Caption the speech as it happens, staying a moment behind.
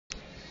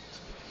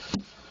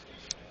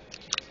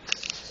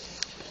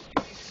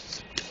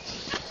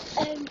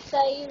So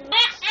you...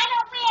 I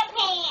don't wear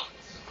pants.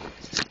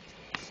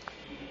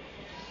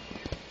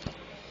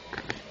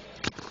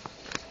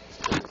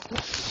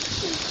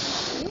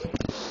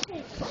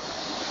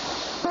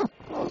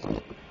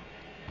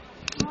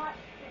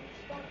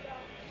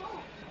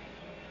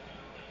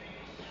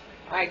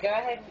 Alright, go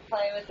ahead and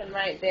play with him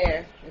right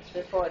there. It's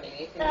recording.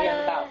 You can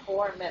give about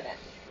 4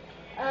 minutes.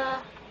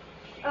 Yeah,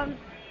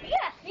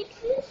 fix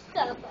this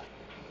stuff up.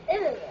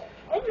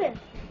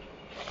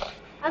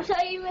 I'm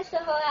sorry you missed the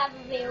whole half of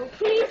video.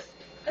 Please,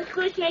 of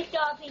course, make sure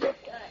he looks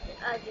good.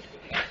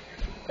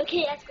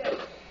 Okay, that's great.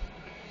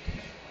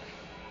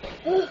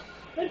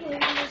 We're doing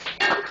this.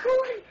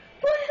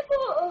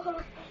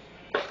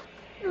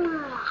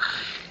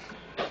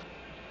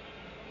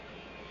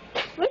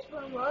 Which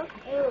one was?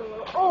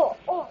 Oh.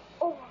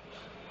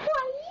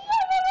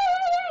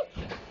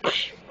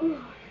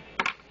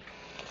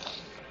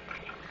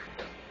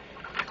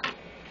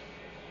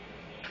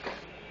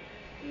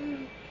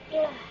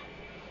 Yeah.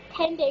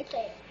 10 days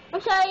later.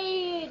 I'm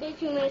sorry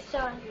that you missed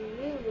on you.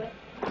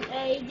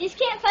 You just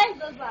can't find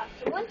SpongeBob.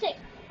 So 1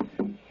 second.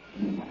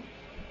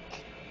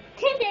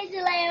 10 days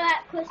later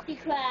at Krusty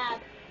Krab.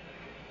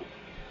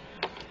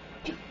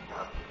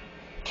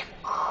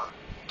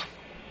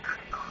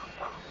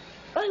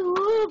 I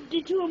love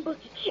the drum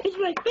bucket. It's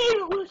my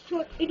favorite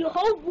restaurant in the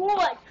whole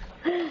world.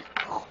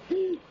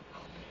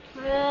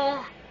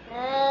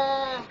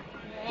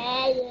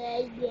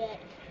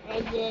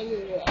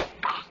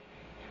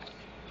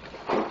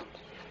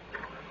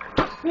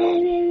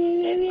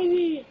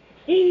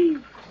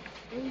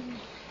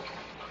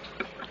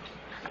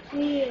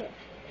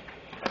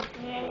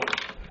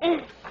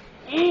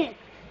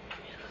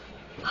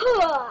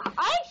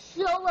 I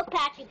saw a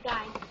Patrick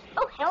guy.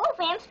 Oh, hello,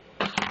 fans.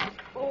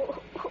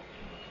 Oh.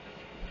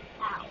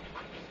 Ow.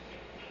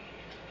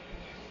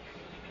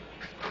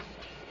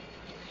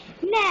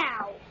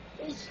 Now,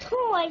 it's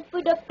time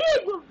for the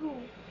big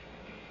review.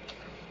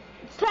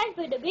 It's time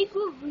for the big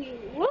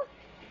review.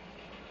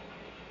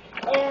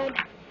 And,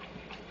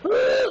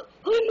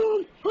 hi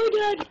Mom, hi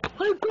Dad,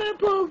 hi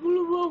Grandpa.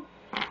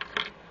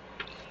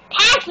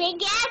 Patrick,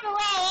 get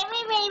away.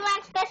 Everybody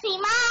wants to see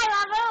my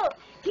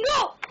review.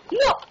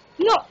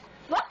 No.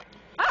 What?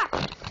 No.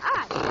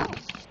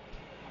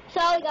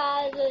 Sorry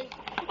guys. You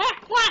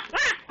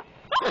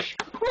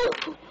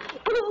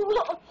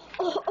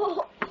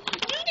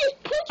just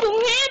put your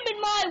hand in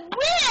my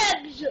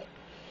ribs!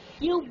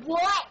 You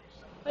what?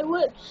 My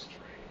ribs.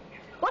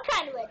 What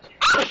kind of ribs?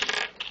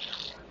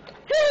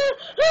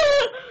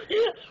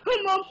 Hi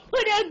Mom,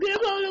 hi Dad,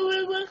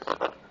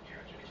 Grandpa.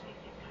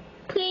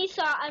 Please,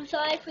 I'm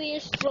sorry for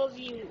your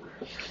review.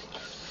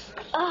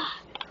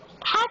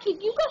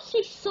 Patrick, you gotta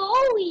say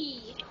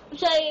sorry. I'm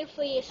sorry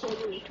for your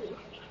surgery too.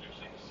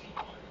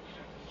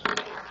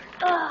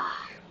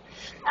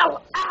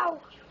 Ow.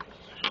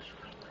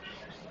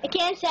 I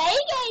can't say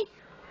anything.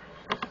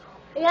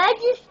 I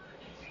just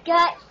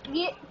got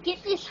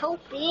get this whole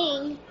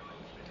thing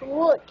to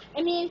work.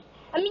 I mean,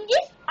 I made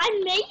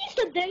this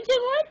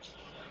adventure once,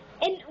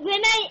 and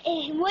when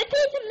I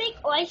wanted to make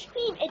ice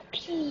cream, it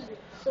peed.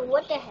 So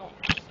what the heck?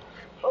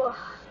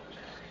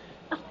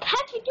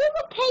 Patrick, you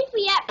will pay for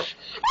that.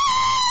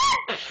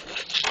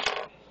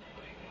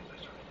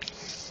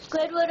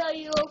 Squidward, are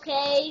you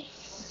okay?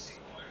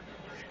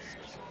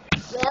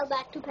 Well,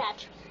 back to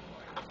Patrick.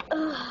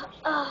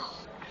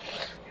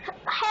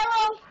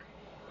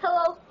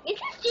 Hello. This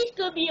is just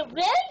gonna be a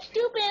very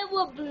stupid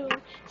review.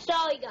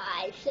 Sorry,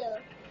 guys. So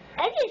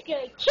I'm just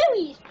gonna kill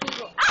these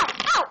people. Ow!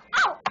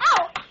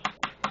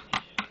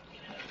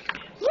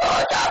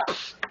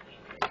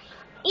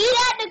 Eat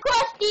at the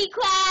Krusty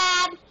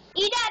Krab.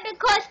 Eat at the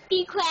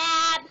Krusty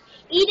Krab.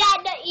 Eat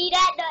at the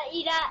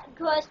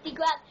Krusty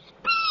Krab.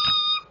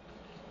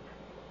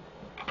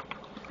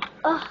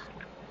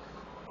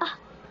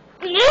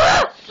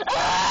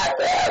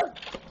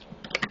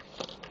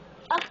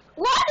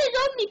 Why does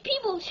only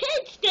people's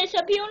heads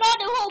disappear, not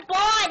the whole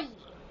body?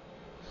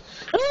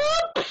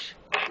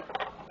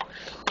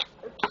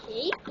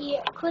 Okay,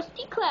 yeah,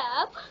 Krusty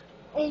Krab,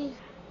 and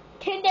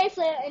 10 days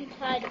later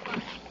inside the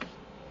park.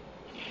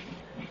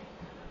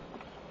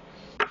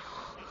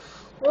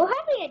 We're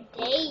having a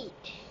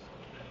date.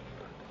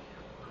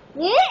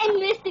 Me and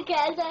Mr.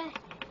 Krabs are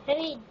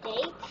having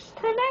dates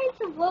tonight,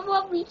 so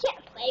we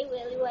can't play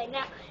really right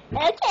now.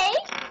 Okay.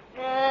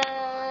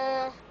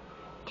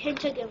 10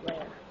 seconds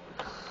later.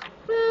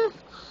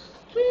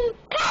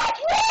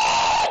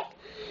 Patrick!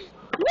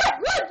 What?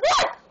 Who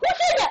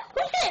said that?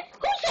 What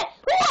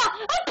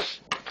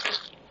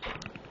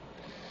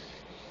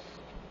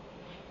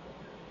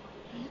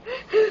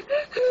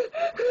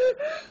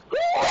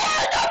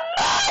a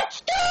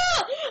monster!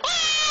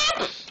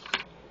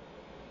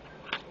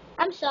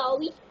 I'm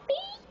sorry.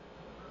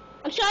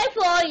 I'm sorry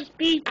for all your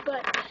speech,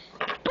 but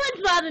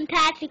SpongeBob and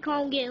Patrick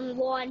aren't getting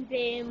along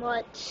very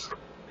much.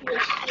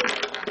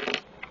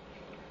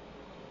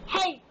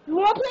 Hey, you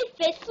wanna play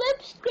fist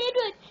flips,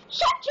 Squidward?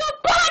 Shut your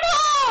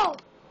butthole!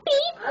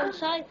 Beep! I'm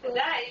sorry for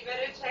that. You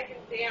better check and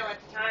see how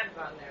much time's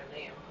on there,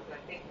 Liam, because I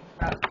think it's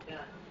probably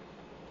done.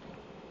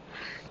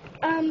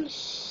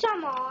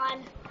 Come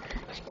on.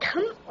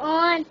 Come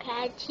on,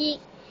 Patrick.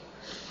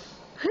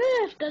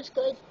 That's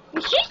good.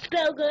 You should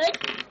spell good.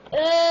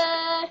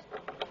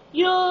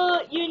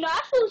 Your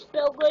nostrils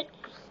spell good.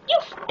 You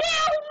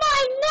spelled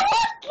my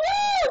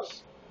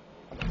nostrils!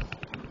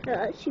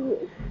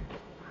 Shoot.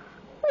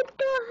 What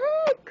the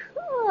heck?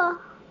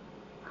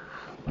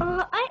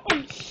 I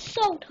am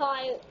so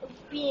tired of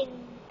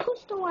being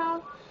pushed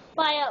around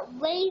by a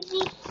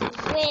lazy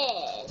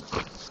squid.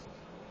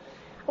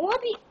 I want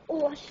to be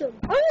awesome.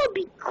 I want to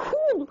be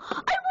cool. I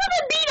want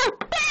to be the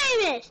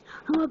famous.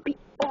 I want to be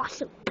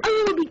awesome. I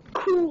want to be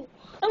cool.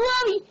 I want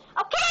to be...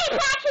 Okay,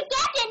 Patrick,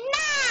 get it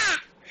now!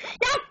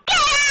 Now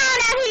get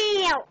out of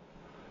here!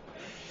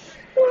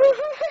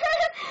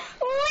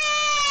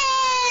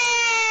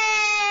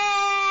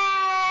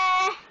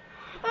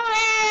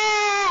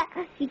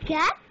 You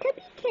got to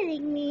be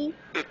kidding me.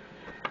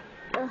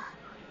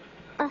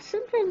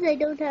 Sometimes I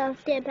don't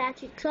understand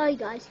Patrick. Sorry,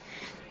 guys.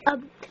 A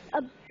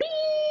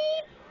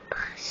beep.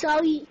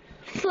 Sorry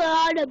for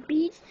all the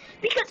beeps.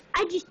 Because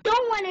I just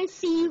don't want to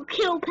see you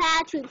kill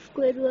Patrick,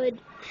 Squidward.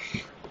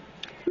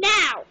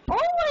 Now, all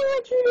I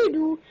want you to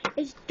do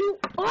is do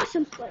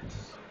awesome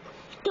stuff.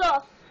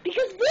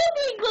 Because they're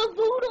being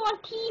reviewed on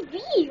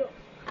TV.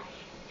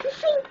 You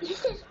think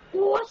this is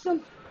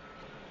awesome?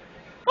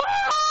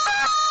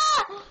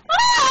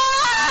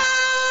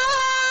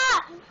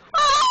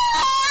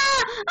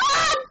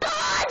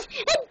 Buds!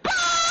 It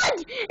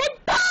buds! It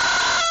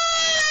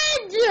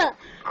buds!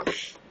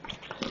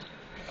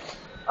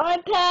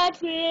 I'm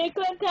Patrick,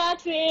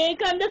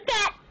 I'm the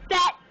fat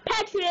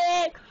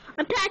Patrick.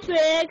 I'm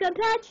Patrick,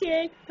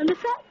 I'm the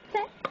fat.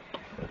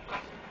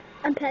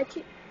 I'm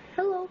Patrick.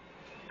 Hello.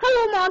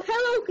 Hello, Mom.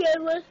 Hello,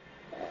 Squidward.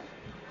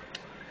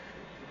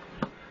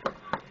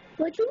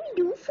 What should we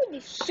do for the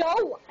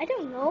show? I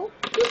don't know.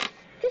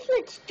 Just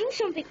let's do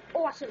something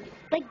awesome,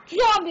 like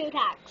zombie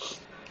attacks.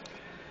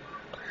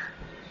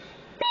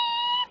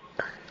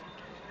 Beep.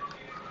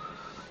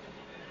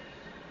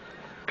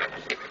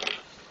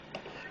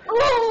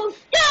 Oh,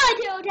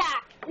 skeleton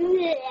attack.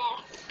 Beep.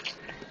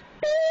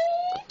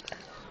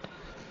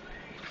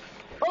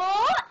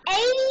 Oh,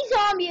 80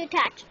 zombie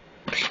attacks.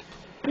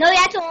 No,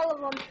 that's all of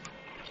them.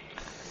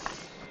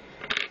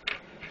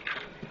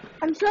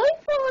 I'm sorry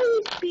for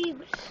all these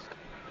beeps.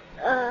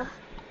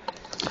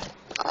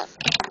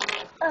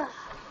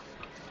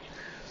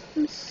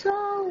 I'm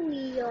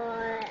sorry,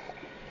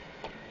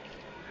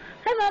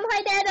 Hi, Mom.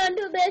 Hi, Dad. I'm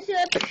the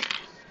Bishop.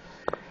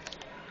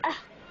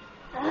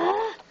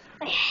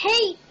 I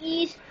hate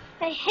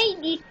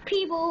these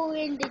people who are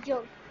in the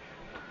junk.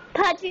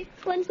 Patrick,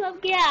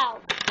 SpongeBob, get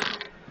out.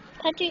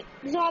 Patrick,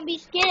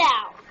 zombies, get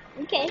out.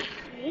 Okay.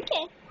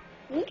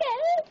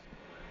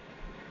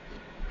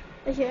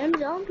 I said I'm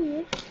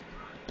zombie.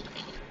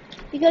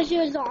 Because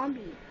you're a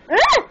zombie.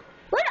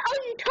 What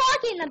are you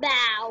talking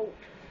about?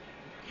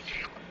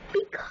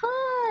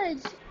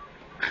 Because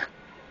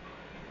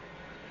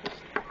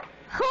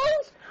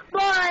host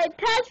by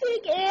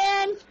Patrick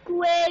and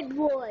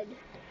Squidward.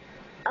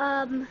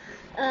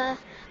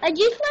 I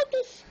just like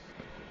this.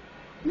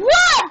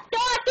 What,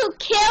 Dr.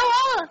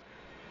 Killer?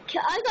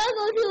 I gotta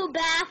go to the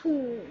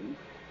bathroom.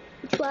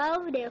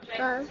 12 there.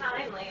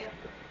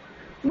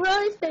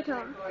 Where is the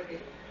time?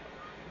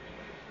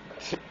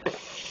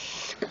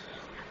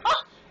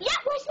 Oh,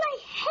 that was my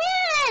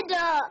head.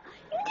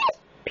 You just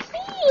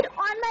peed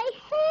on my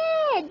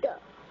head.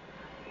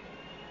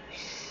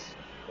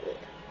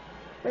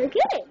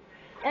 Okay,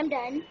 I'm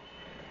done.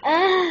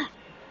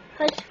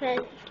 Let's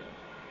finish.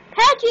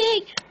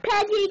 Patrick!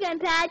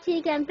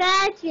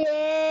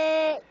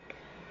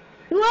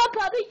 You want a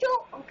puppet show?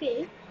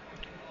 Okay.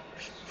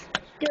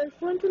 There's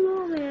one to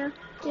know where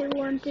they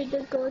wanted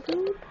to go to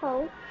the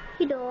pole.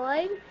 He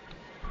died.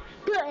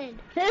 The end.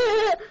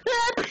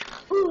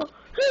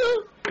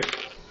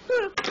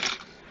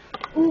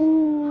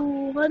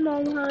 Ooh, my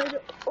mom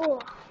had.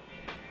 Oh.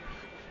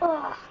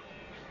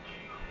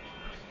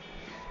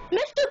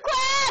 Mr.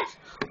 Krabs!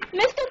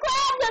 Mr.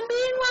 Krabs, I'm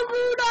being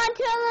reviewed on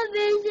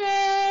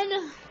television.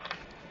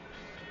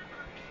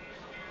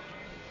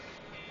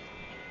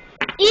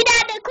 Eat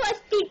at the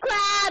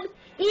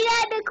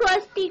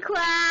Krusty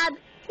Krab.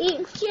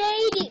 Eat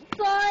shady,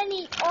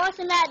 funny,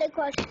 awesome at the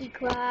Krusty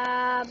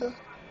Krab.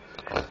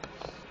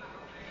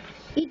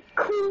 Eat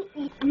cool,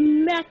 eat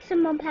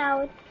maximum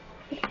power.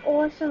 It's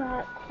awesome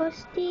at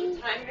Krusty.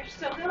 Timer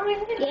still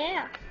going?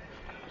 Yeah.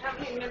 How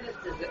many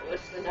minutes is it?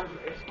 What's the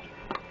numbers?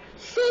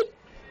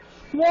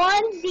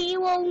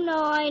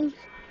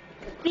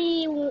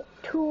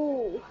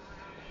 10932.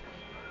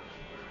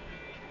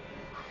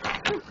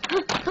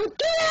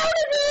 Get out of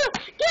here!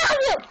 Get out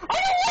of here! I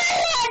don't want to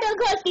have the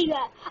Krusty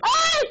Krab. I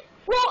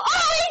will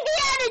always be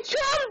at the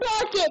chum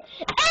bucket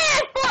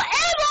and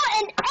forever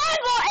and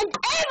ever and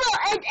ever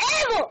and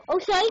ever. Oh,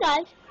 sorry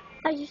guys.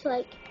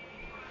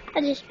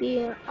 I just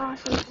be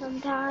awesome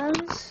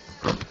sometimes.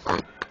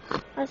 I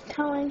was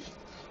telling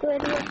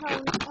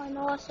Squidward how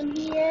awesome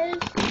he is.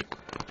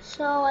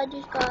 So I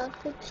just gotta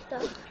fix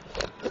the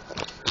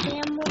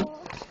camera.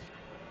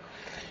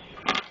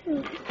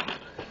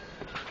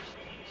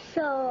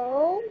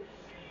 So,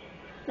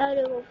 now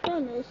that we're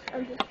finished,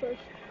 I'm just going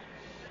to...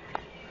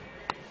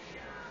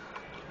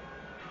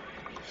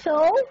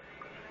 So,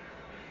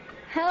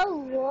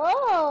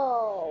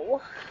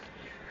 hello!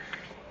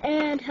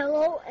 And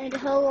hello, and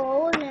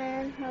hello, and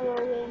then hello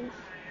again.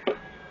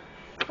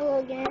 Hello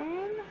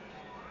again.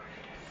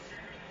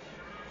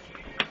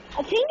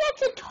 I think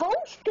that's a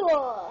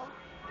toaster.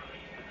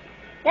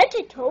 That's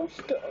a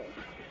toaster.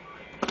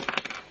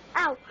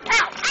 Ow, ow,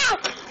 ow!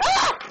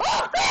 Oh,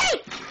 oh,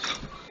 hey!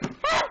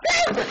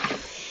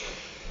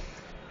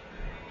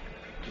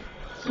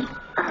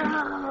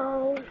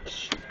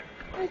 Ouch.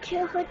 That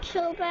hurt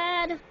so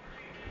bad.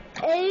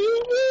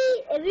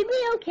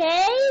 Everybody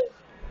okay?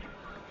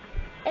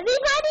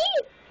 Everybody?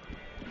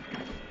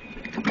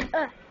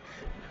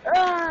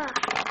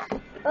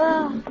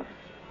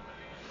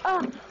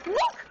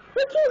 Look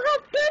what you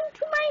have done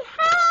to my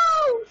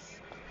house!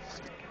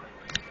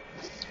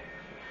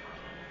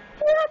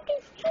 You have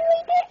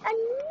destroyed it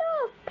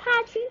enough,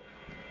 Patrick.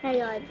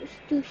 Hang on, just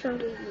do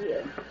something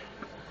here.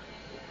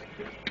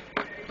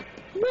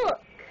 Look.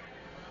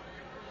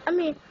 I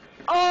mean,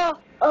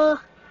 Patrick!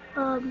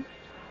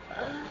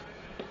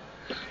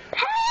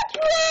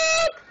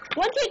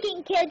 One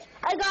second, kids.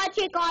 I gotta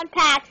check on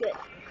Patrick.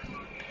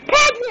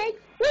 Patrick,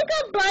 wake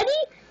up,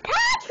 buddy.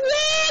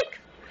 Patrick!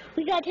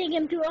 We gotta take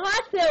him to a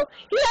hospital.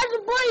 He has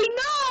a bloody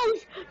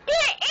nose.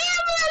 Get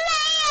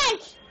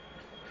ambulance!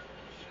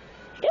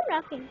 Still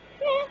knocking.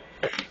 Yeah.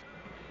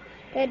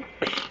 Good.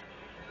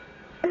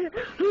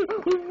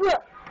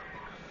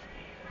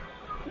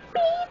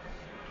 Beep.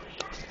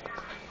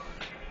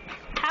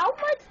 How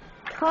much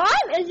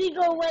time is he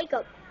gonna wake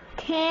up?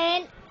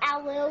 10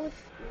 hours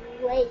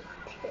later.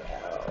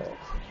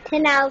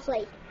 10 hours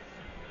later.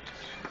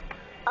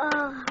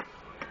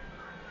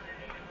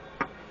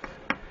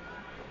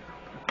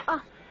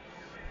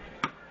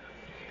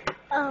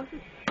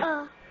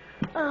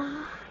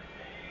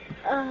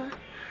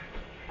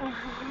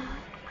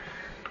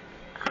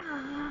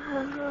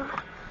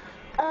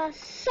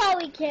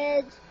 Sorry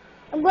kids.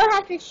 I'm gonna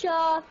have to shut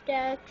off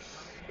this.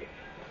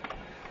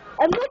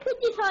 I'm gonna put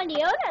this on the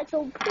internet,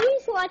 so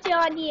please watch it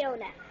on the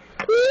internet.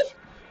 Please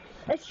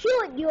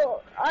assure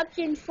your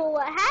options for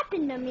what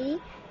happened to me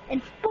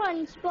and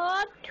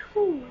SpongeBob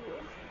too.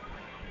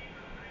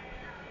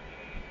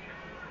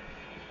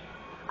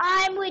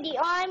 I'm witty,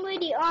 I'm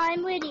witty,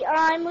 I'm witty,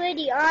 I'm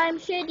witty, I'm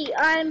shitty,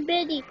 I'm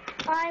bitty,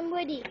 I'm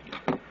witty.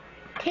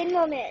 10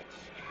 more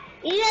minutes.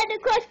 Eat at the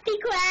Krusty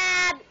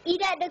Krab,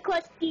 eat at the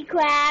Krusty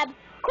Krab.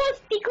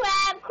 Krusty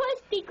Krab,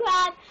 Krusty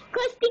Krab,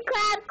 Krusty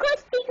Krab,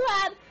 Krusty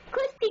Krab,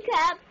 Krusty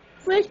Krab.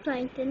 Where's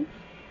Plankton?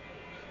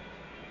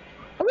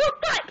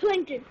 Look at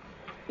Plankton.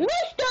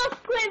 Mr.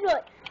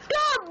 Squidward,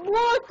 stop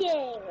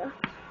walking.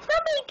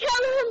 Somebody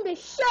tell him to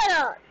shut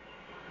up.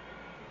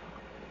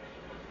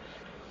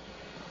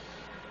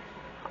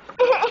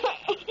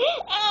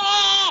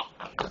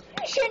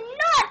 You should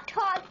not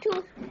talk to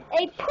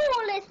a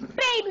poorless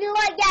baby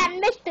like that,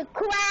 Mr.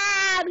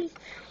 Krabs.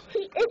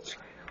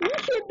 You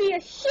should be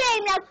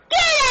ashamed. Now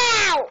get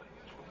out!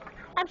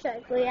 I'm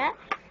sorry for that.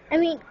 I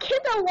mean,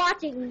 kids are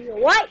watching you,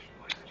 what?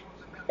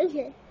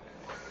 Okay.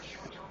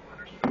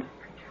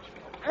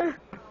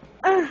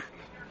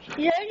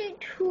 The other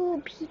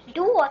two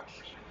dogs,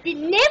 they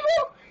never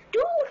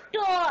do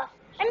stuff.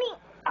 I mean,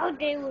 oh,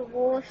 they were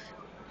worse.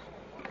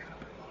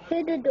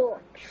 Here the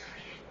dogs.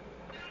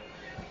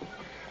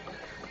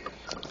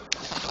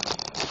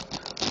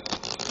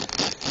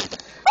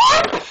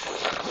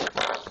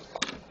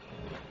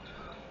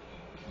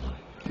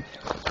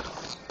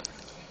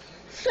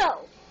 So,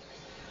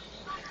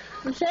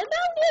 I'm sorry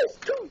about these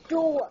two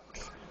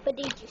dogs, but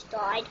they just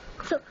died.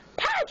 So,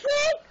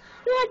 Patrick,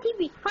 you're on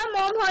TV. Hi,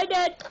 Mom. Hi,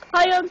 Dad.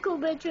 Hi, Uncle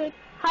Richard.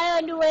 Hi,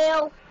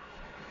 Underwhale.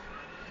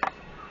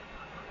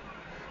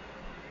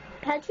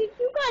 Patrick,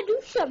 you gotta do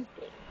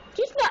something.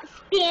 Just not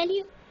stand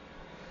here.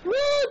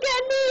 Look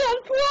at me,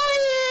 I'm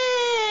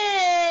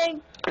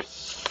flying!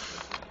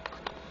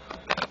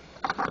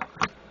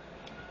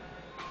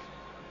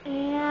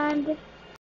 And